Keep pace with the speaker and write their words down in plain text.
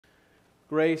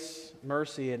Grace,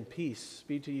 mercy, and peace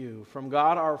be to you from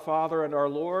God our Father and our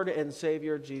Lord and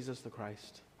Savior Jesus the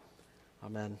Christ.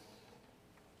 Amen.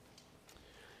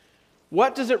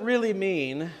 What does it really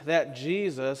mean that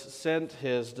Jesus sent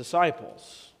his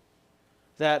disciples?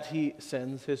 That he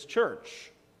sends his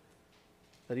church?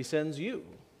 That he sends you?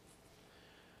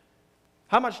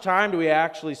 How much time do we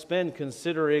actually spend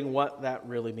considering what that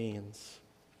really means?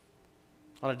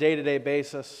 On a day-to-day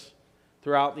basis,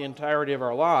 throughout the entirety of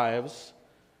our lives,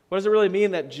 what does it really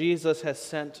mean that Jesus has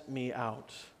sent me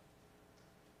out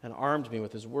and armed me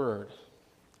with his word?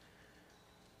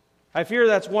 I fear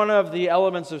that's one of the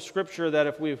elements of Scripture that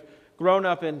if we've grown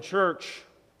up in church,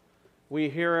 we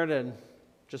hear it and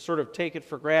just sort of take it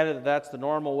for granted that that's the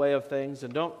normal way of things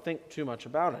and don't think too much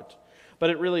about it. But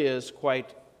it really is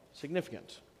quite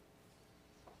significant.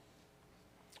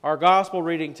 Our gospel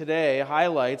reading today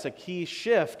highlights a key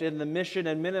shift in the mission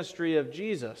and ministry of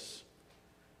Jesus.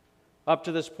 Up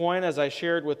to this point, as I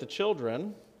shared with the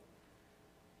children,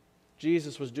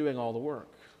 Jesus was doing all the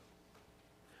work.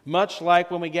 Much like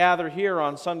when we gather here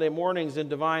on Sunday mornings in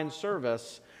divine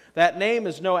service, that name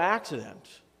is no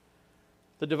accident.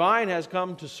 The divine has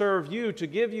come to serve you, to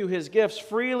give you his gifts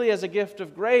freely as a gift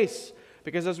of grace,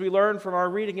 because as we learn from our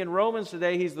reading in Romans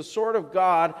today, he's the sort of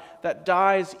God that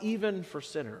dies even for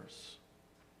sinners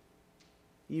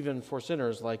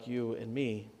like you and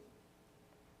me.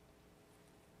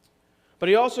 But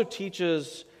he also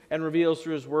teaches and reveals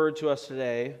through his word to us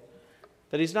today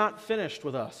that he's not finished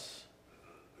with us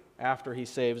after he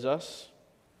saves us,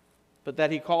 but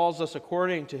that he calls us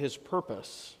according to his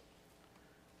purpose.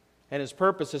 And his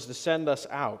purpose is to send us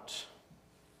out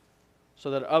so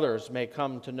that others may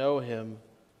come to know him,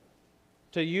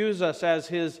 to use us as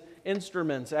his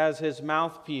instruments, as his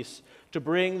mouthpiece, to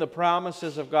bring the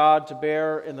promises of God to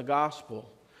bear in the gospel,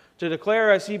 to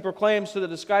declare as he proclaims to the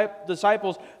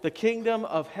disciples, the kingdom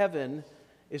of heaven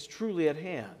is truly at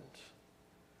hand.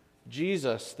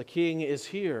 Jesus, the King, is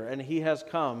here, and he has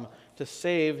come to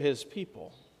save his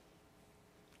people.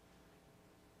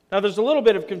 Now, there's a little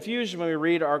bit of confusion when we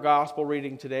read our gospel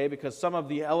reading today because some of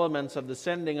the elements of the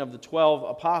sending of the 12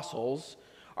 apostles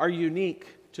are unique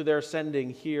to their sending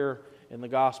here in the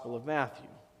Gospel of Matthew.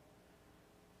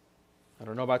 I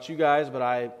don't know about you guys, but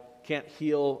I can't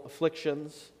heal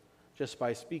afflictions just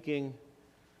by speaking.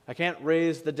 I can't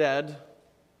raise the dead.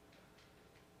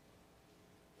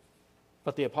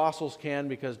 But the apostles can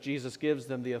because Jesus gives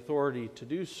them the authority to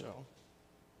do so.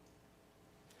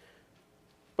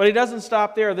 But he doesn't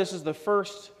stop there. This is the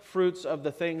first fruits of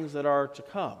the things that are to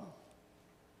come.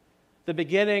 The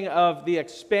beginning of the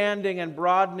expanding and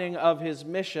broadening of his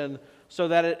mission so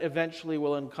that it eventually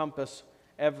will encompass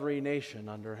every nation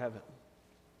under heaven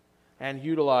and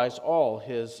utilize all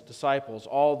his disciples,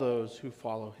 all those who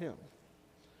follow him.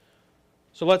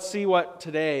 So let's see what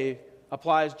today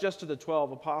applies just to the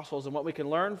 12 apostles and what we can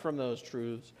learn from those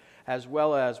truths, as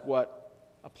well as what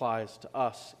applies to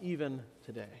us even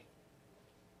today.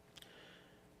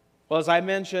 Well, as I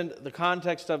mentioned, the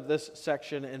context of this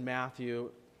section in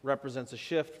Matthew represents a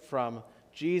shift from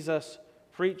Jesus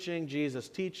preaching, Jesus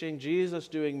teaching, Jesus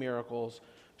doing miracles,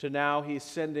 to now he's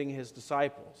sending his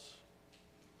disciples.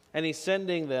 And he's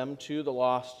sending them to the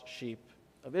lost sheep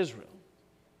of Israel.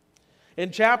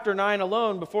 In chapter 9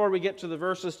 alone, before we get to the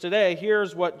verses today,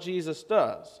 here's what Jesus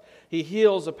does. He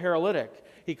heals a paralytic.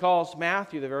 He calls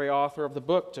Matthew, the very author of the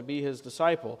book, to be his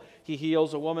disciple. He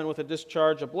heals a woman with a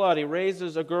discharge of blood. He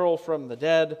raises a girl from the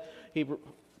dead. He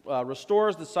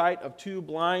restores the sight of 2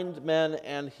 blind men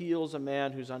and heals a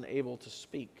man who's unable to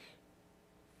speak.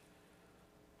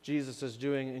 Jesus is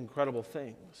doing incredible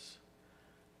things.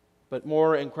 But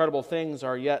more incredible things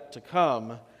are yet to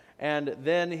come. And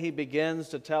then he begins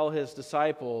to tell his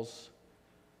disciples,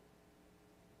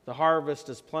 the harvest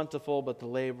is plentiful, but the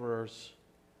laborers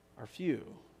are few.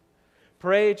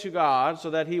 Pray to God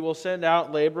so that he will send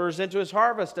out laborers into his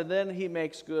harvest. And then he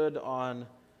makes good on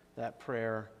that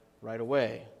prayer right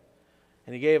away.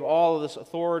 And he gave all of this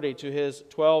authority to his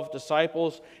 12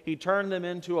 disciples. He turned them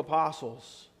into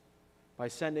apostles by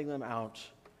sending them out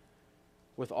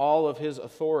with all of his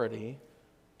authority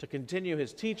to continue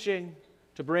his teaching,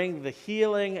 to bring the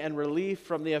healing and relief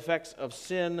from the effects of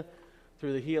sin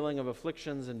through the healing of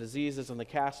afflictions and diseases and the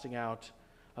casting out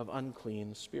of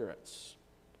unclean spirits.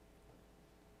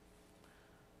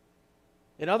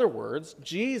 In other words,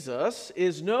 Jesus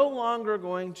is no longer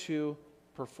going to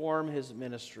perform his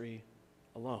ministry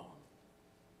alone.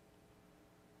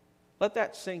 Let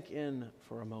that sink in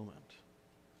for a moment.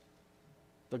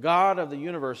 The God of the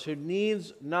universe, who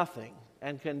needs nothing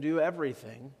and can do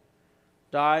everything,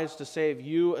 dies to save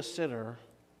you, a sinner,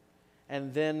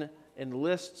 and then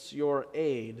enlists your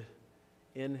aid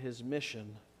in his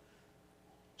mission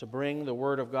to bring the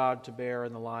Word of God to bear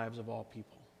in the lives of all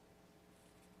people.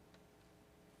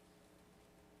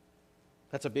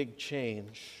 That's a big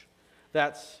change.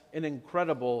 That's an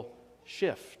incredible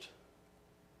shift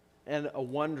and a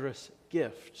wondrous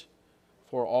gift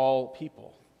for all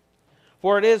people.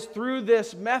 For it is through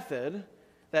this method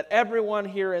that everyone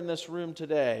here in this room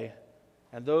today,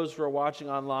 and those who are watching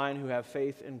online who have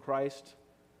faith in Christ,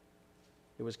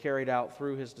 it was carried out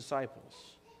through his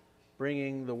disciples,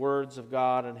 bringing the words of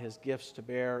God and his gifts to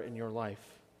bear in your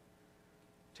life,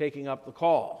 taking up the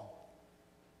call,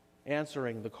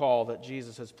 answering the call that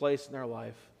Jesus has placed in their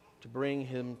life to bring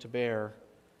him to bear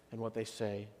in what they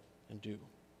say and do.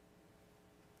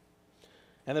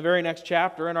 And the very next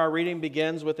chapter in our reading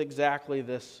begins with exactly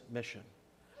this mission.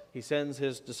 He sends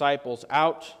his disciples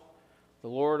out. The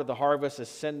Lord of the harvest is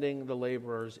sending the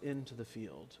laborers into the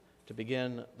field to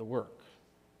begin the work.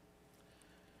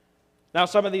 Now,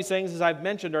 some of these things, as I've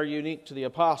mentioned, are unique to the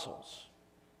apostles.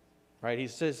 Right? He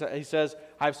says,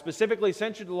 I've specifically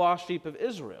sent you to the lost sheep of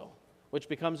Israel, which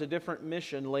becomes a different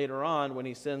mission later on when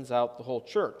he sends out the whole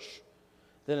church.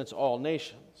 Then it's all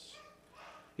nations.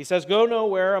 He says, go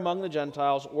nowhere among the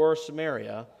Gentiles or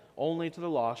Samaria, only to the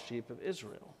lost sheep of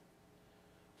Israel.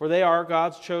 For they are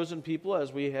God's chosen people,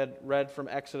 as we had read from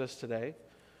Exodus today,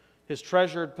 his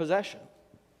treasured possession.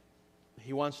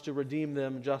 He wants to redeem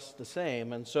them just the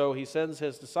same, and so he sends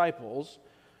his disciples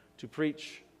to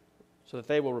preach so that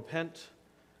they will repent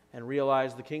and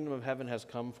realize the kingdom of heaven has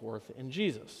come forth in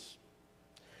Jesus.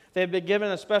 They have been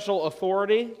given a special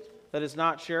authority that is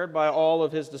not shared by all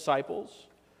of his disciples,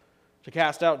 to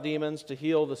cast out demons, to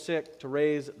heal the sick, to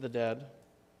raise the dead.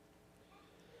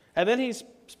 And then he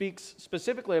speaks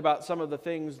specifically about some of the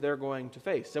things they're going to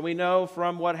face. And we know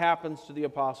from what happens to the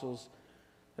apostles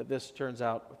that this turns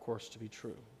out, of course, to be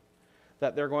true.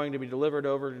 That they're going to be delivered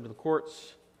over into the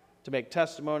courts to make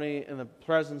testimony in the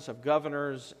presence of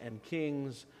governors and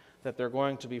kings, that they're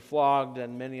going to be flogged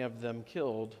and many of them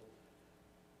killed,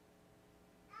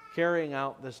 carrying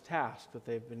out this task that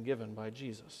they've been given by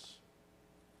Jesus.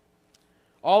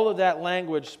 All of that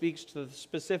language speaks to the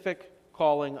specific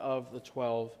calling of the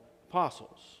 12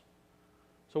 apostles.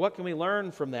 So what can we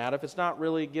learn from that if it's not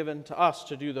really given to us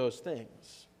to do those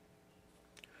things?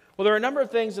 Well, there are a number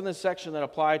of things in this section that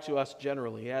apply to us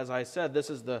generally. As I said, this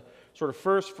is the sort of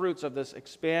first fruits of this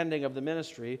expanding of the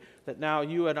ministry that now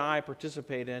you and I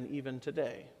participate in even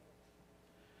today.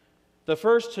 The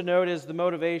first to note is the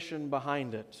motivation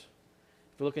behind it.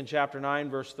 If you look in chapter 9,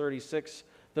 verse 36,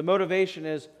 the motivation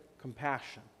is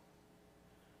compassion.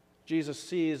 Jesus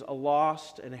sees a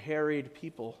lost and harried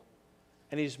people,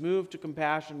 and he's moved to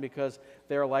compassion because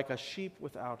they're like a sheep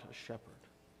without a shepherd.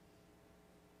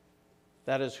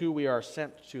 That is who we are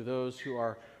sent to, those who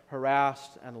are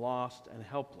harassed and lost and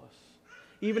helpless,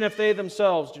 even if they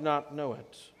themselves do not know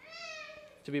it,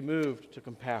 to be moved to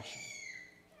compassion.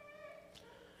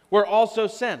 We're also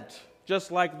sent,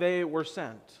 just like they were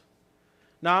sent.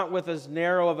 Not with as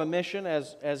narrow of a mission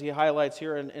as he highlights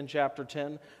here in chapter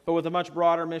 10, but with a much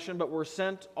broader mission, but we're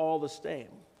sent all the same.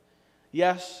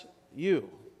 Yes, you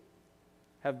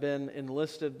have been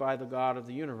enlisted by the God of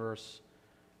the universe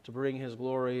to bring his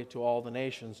glory to all the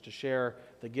nations, to share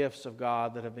the gifts of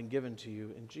God that have been given to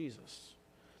you in Jesus.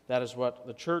 That is what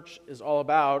the church is all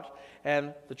about,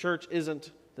 and the church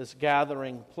isn't this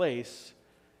gathering place.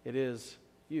 It is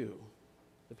you,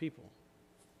 the people.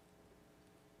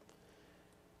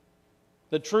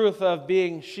 The truth of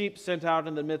being sheep sent out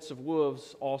in the midst of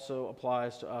wolves also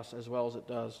applies to us as well as it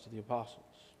does to the apostles.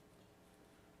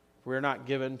 We are not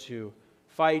given to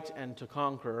fight and to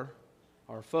conquer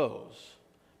our foes,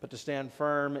 but to stand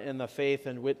firm in the faith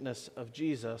and witness of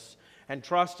Jesus and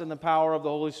trust in the power of the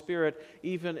Holy Spirit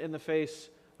even in the face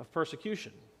of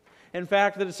persecution. In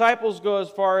fact, the disciples go as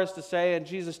far as to say, and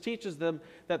Jesus teaches them,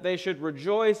 that they should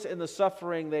rejoice in the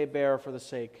suffering they bear for the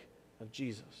sake of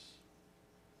Jesus.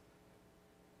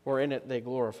 For in it they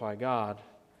glorify God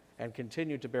and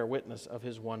continue to bear witness of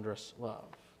his wondrous love.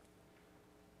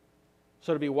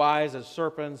 So to be wise as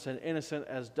serpents and innocent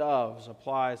as doves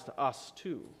applies to us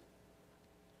too.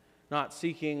 Not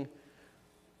seeking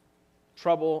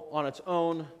trouble on its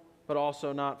own, but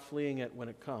also not fleeing it when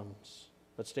it comes,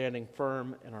 but standing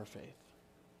firm in our faith.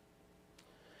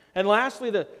 And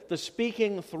lastly, the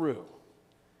speaking through.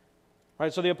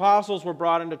 Right, so the apostles were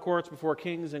brought into courts before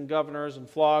kings and governors and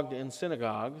flogged in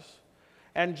synagogues.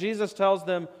 And Jesus tells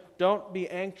them, don't be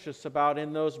anxious about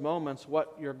in those moments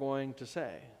what you're going to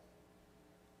say.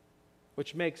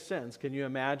 Which makes sense. Can you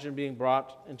imagine being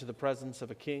brought into the presence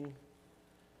of a king?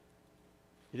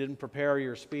 You didn't prepare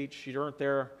your speech. You weren't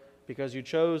there because you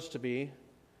chose to be.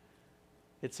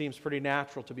 it seems pretty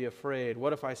natural to be afraid.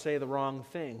 What if I say the wrong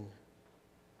thing?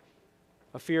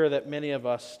 A fear that many of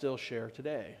us still share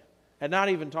today. And not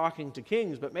even talking to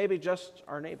kings, but maybe just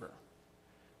our neighbor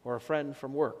or a friend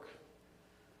from work.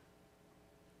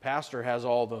 Pastor has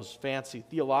all those fancy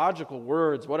theological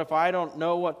words. What if I don't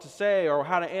know what to say or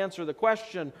how to answer the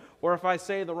question, or if I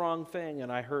say the wrong thing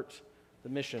and I hurt the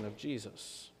mission of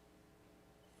Jesus?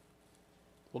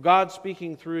 Well, God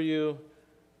speaking through you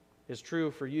is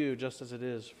true for you just as it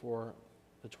is for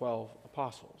the 12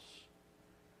 apostles.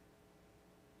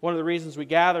 One of the reasons we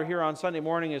gather here on Sunday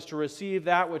morning is to receive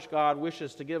that which God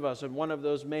wishes to give us, and one of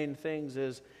those main things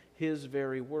is His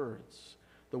very words,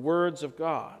 the words of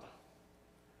God.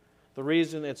 The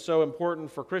reason it's so important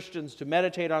for Christians to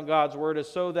meditate on God's Word is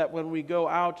so that when we go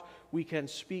out, we can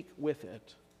speak with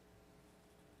it.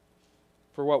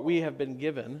 For what we have been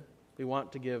given, we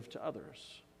want to give to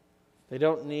others. They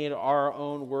don't need our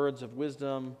own words of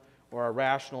wisdom or our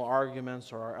rational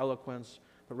arguments or our eloquence,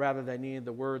 but rather they need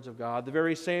the words of God, the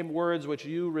very same words which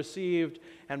you received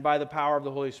and by the power of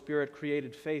the Holy Spirit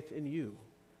created faith in you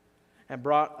and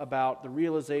brought about the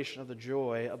realization of the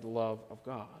joy of the love of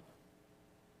God.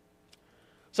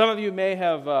 Some of you may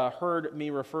have heard me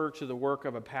refer to the work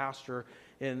of a pastor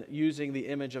in using the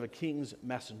image of a king's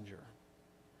messenger,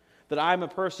 that I'm a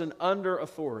person under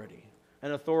authority,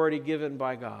 an authority given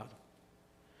by God.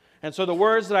 And so the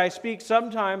words that I speak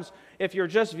sometimes, if you're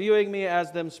just viewing me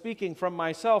as them speaking from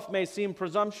myself, may seem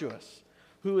presumptuous.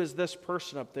 Who is this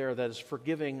person up there that is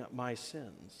forgiving my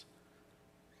sins?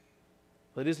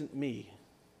 Well, it isn't me.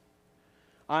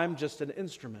 I'm just an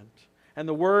instrument. And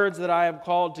the words that I am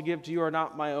called to give to you are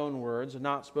not my own words, and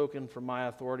not spoken from my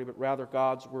authority, but rather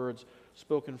God's words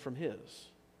spoken from His.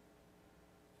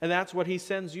 And that's what He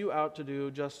sends you out to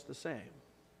do just the same.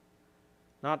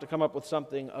 Not to come up with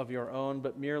something of your own,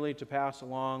 but merely to pass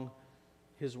along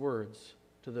His words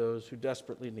to those who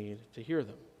desperately need to hear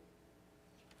them.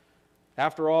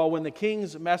 After all, when the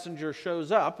king's messenger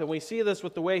shows up, and we see this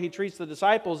with the way he treats the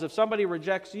disciples, if somebody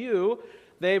rejects you,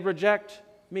 they reject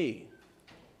me.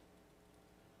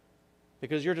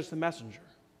 Because you're just the messenger.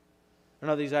 None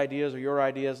of these ideas are your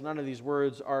ideas. None of these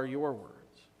words are your words.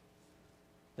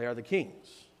 They are the king's.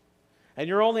 And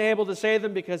you're only able to say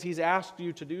them because He's asked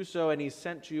you to do so, and He's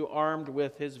sent you armed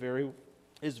with His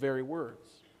very words.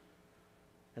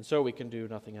 And so we can do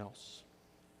nothing else.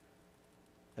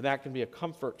 And that can be a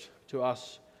comfort to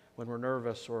us when we're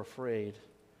nervous or afraid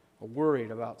or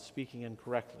worried about speaking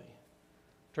incorrectly.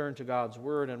 Turn to God's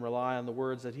Word and rely on the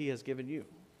words that He has given you.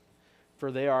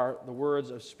 For they are the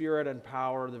words of spirit and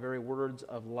power, the very words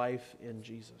of life in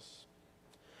Jesus.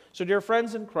 So, dear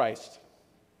friends in Christ,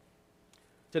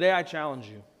 today I challenge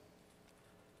you.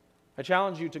 I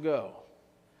challenge you to go.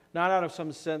 Not out of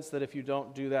some sense that if you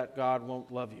don't do that, God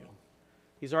won't love you.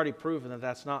 He's already proven that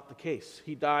that's not the case.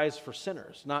 He dies for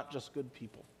sinners, not just good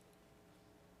people.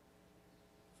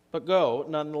 But go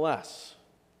nonetheless.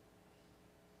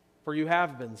 For you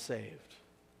have been saved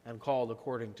and called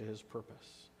according to His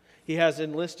purpose. He has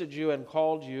enlisted you and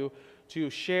called you to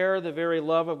share the very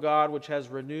love of God which has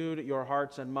renewed your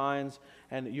hearts and minds,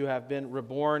 and you have been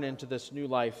reborn into this new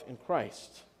life in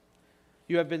Christ.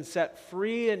 You have been set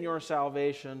free in your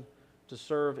salvation to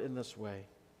serve in this way,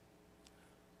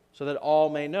 so that all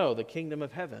may know the kingdom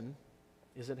of heaven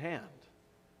is at hand.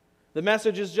 The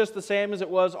message is just the same as it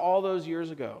was all those years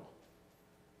ago,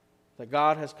 that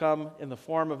God has come in the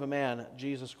form of a man,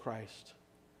 Jesus Christ.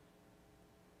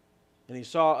 And He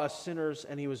saw us sinners,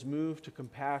 and He was moved to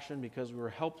compassion because we were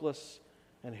helpless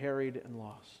and harried and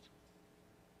lost.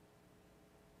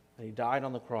 And He died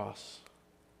on the cross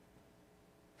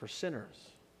for sinners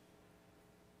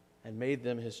and made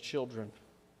them His children,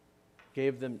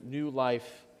 gave them new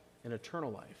life and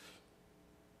eternal life.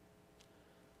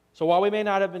 So while we may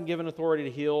not have been given authority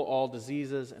to heal all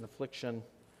diseases and affliction,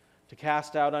 to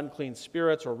cast out unclean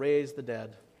spirits or raise the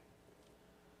dead,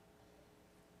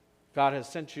 God has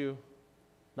sent you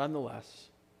nonetheless,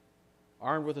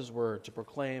 armed with His Word, to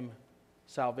proclaim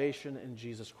salvation in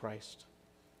Jesus Christ.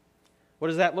 What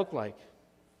does that look like?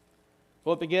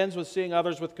 Well, it begins with seeing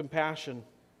others with compassion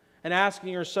and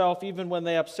asking yourself, even when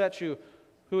they upset you,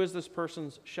 who is this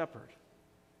person's shepherd?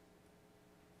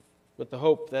 With the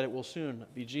hope that it will soon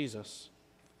be Jesus.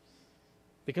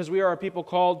 Because we are a people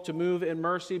called to move in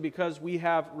mercy because we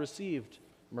have received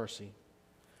mercy.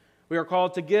 We are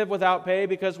called to give without pay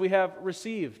because we have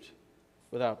received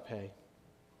without pay.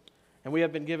 And we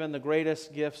have been given the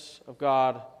greatest gifts of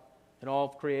God in all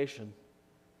of creation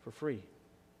for free.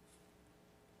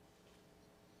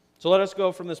 So let us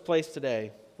go from this place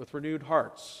today with renewed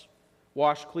hearts,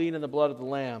 washed clean in the blood of the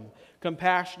Lamb,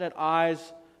 compassionate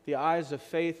eyes the eyes of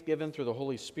faith given through the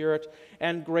Holy Spirit,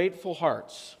 and grateful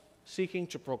hearts seeking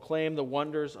to proclaim the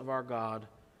wonders of our God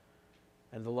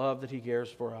and the love that He cares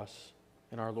for us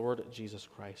in our Lord Jesus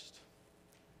Christ.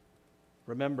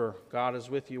 Remember, God is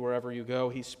with you wherever you go.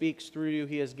 He speaks through you.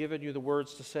 He has given you the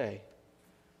words to say.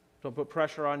 Don't put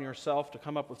pressure on yourself to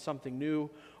come up with something new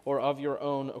or of your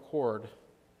own accord,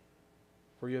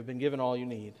 for you have been given all you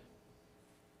need.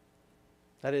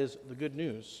 That is the good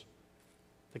news.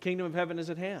 The kingdom of heaven is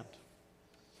at hand.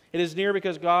 It is near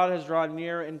because God has drawn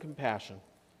near in compassion,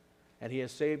 and He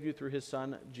has saved you through His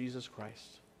Son, Jesus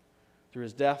Christ, through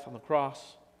His death on the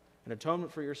cross, an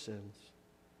atonement for your sins,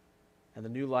 and the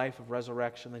new life of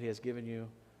resurrection that He has given you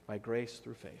by grace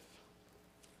through faith.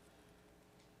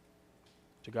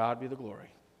 To God be the glory.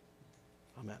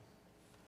 Amen.